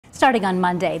Starting on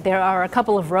Monday, there are a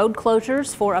couple of road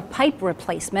closures for a pipe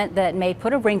replacement that may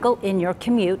put a wrinkle in your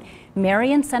commute.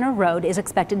 Marion Center Road is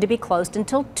expected to be closed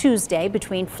until Tuesday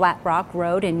between Flat Rock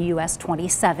Road and US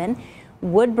 27.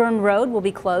 Woodburn Road will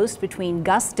be closed between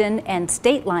Guston and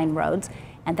State Line roads,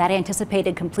 and that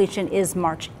anticipated completion is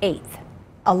March 8th.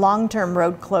 A long-term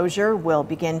road closure will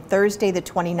begin Thursday the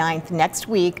 29th next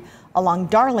week along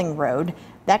Darling Road.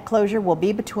 That closure will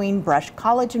be between Brush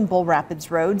College and Bull Rapids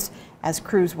roads as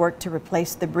crews work to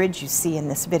replace the bridge you see in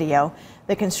this video.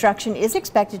 The construction is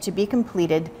expected to be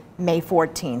completed May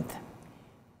 14th.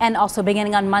 And also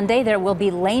beginning on Monday, there will be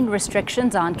lane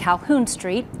restrictions on Calhoun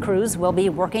Street. Crews will be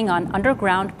working on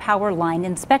underground power line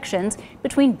inspections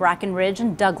between Brackenridge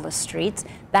and Douglas Streets.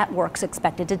 That work's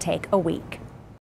expected to take a week.